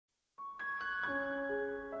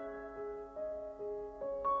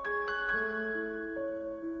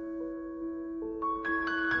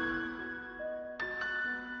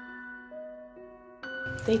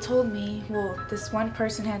They told me, well, this one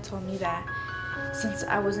person had told me that since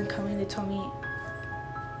I wasn't coming, they told me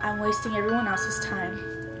I'm wasting everyone else's time.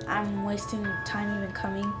 I'm wasting time even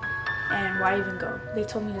coming, and why even go? They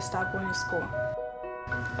told me to stop going to school.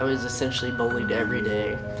 I was essentially bullied every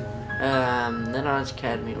day. Then Honors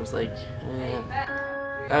Academy was like,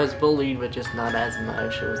 I was bullied, but just not as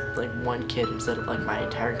much. It was like one kid instead of like my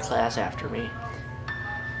entire class after me.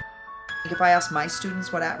 If I ask my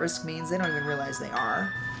students what at-risk means, they don't even realize they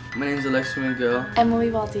are. My name's Alexis Miguel. Emily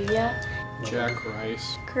Valdivia. Jack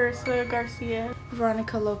Rice. Carissa Garcia.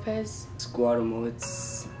 Veronica Lopez. Guatemala,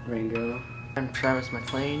 it's Rango. I'm Travis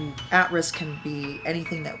McLean. At-risk can be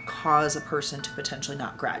anything that would cause a person to potentially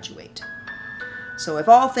not graduate. So if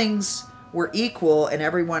all things were equal and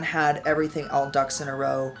everyone had everything, all ducks in a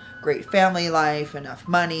row, great family life, enough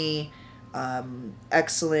money,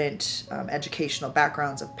 excellent educational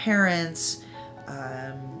backgrounds of parents,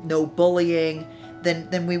 no bullying,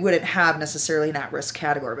 then we wouldn't have necessarily an at-risk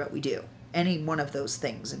category, but we do. Any one of those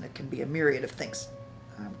things, and it can be a myriad of things,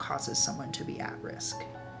 causes someone to be at risk.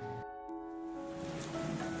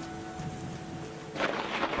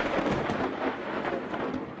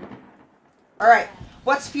 All right,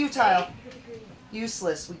 what's futile?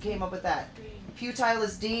 Useless, we came up with that. Futile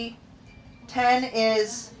is D, 10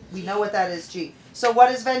 is, we know what that is, G. So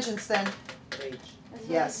what is vengeance then? H.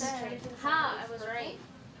 Yes. Ha! I was right.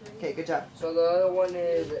 Okay, good job. So the other one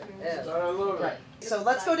is F. Right. So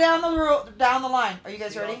let's go down the line. Are you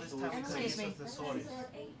guys ready? Excuse me.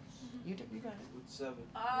 You got it. 7.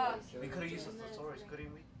 We could have used a thesaurus,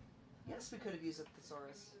 couldn't we? Yes, we could have used a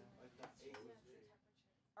thesaurus.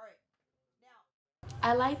 All right. Now.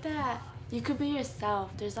 I like that you could be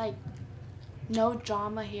yourself. There's like no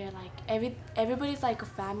drama here. Like everybody's like a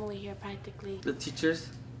family here practically. The teachers,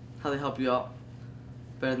 how they help you out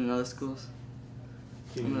better than other schools.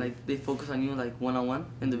 I mean, like they focus on you like one-on-one,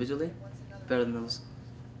 individually, better than those.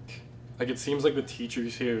 Like it seems like the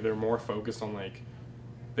teachers here, they're more focused on like,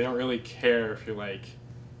 they don't really care if you're like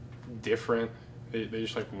different. They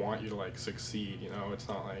just like want you to like succeed, you know? It's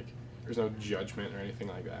not like there's no judgment or anything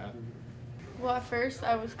like that. Well, at first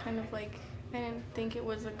I was kind of like, I didn't think it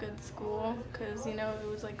was a good school because, you know, it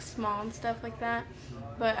was like small and stuff like that.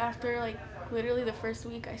 But after like literally the first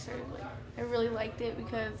week I started like, I really liked it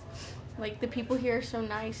because like the people here are so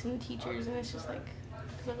nice and teachers, and it's just like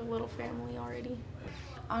a little family already.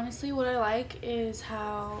 Honestly, what I like is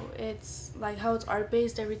how it's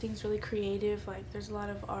art-based. Everything's really creative. Like there's a lot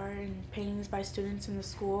of art and paintings by students in the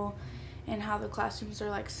school, and how the classrooms are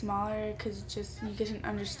like smaller because just you get to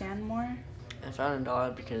understand more. I found it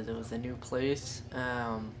odd because it was a new place.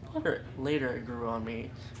 Later it grew on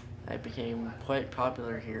me. I became quite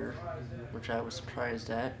popular here, which I was surprised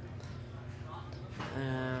at.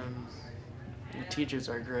 The teachers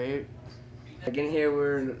are great. Like in here,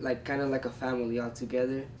 we're like kind of like a family all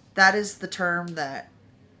together. That is the term that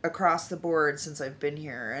across the board since I've been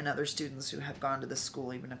here, and other students who have gone to the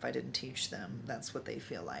school, even if I didn't teach them, that's what they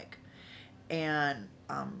feel like. And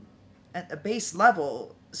at a base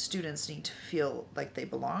level, students need to feel like they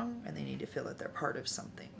belong, and they need to feel that they're part of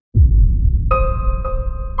something.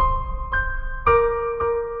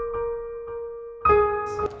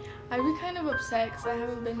 I'd be kind of upset because I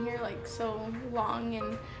haven't been here like so long,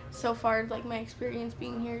 and so far like my experience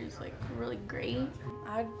being here is like really great.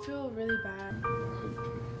 I'd feel really bad.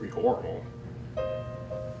 It'd be horrible.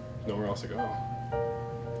 There's nowhere else to go.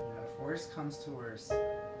 If worst comes to worst and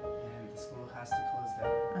the school has to close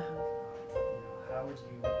down, you know, how would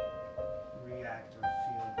you react or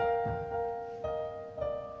feel about that?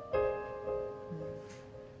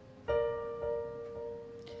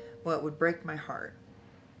 Well, it would break my heart.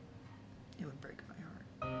 It would break my heart.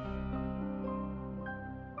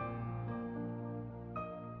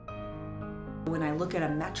 When I look at a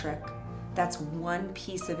metric, that's one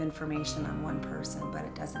piece of information on one person, but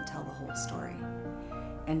it doesn't tell the whole story.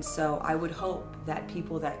 And so I would hope that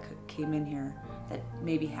people that came in here that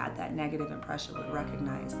maybe had that negative impression would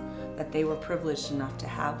recognize that they were privileged enough to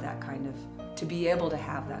have that kind of, to be able to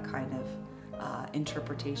have that kind of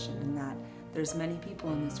interpretation, and that there's many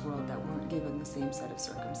people in this world that weren't given the same set of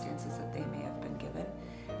circumstances that they may have been given.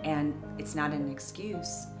 And it's not an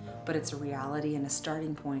excuse, but it's a reality and a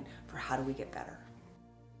starting point for how do we get better.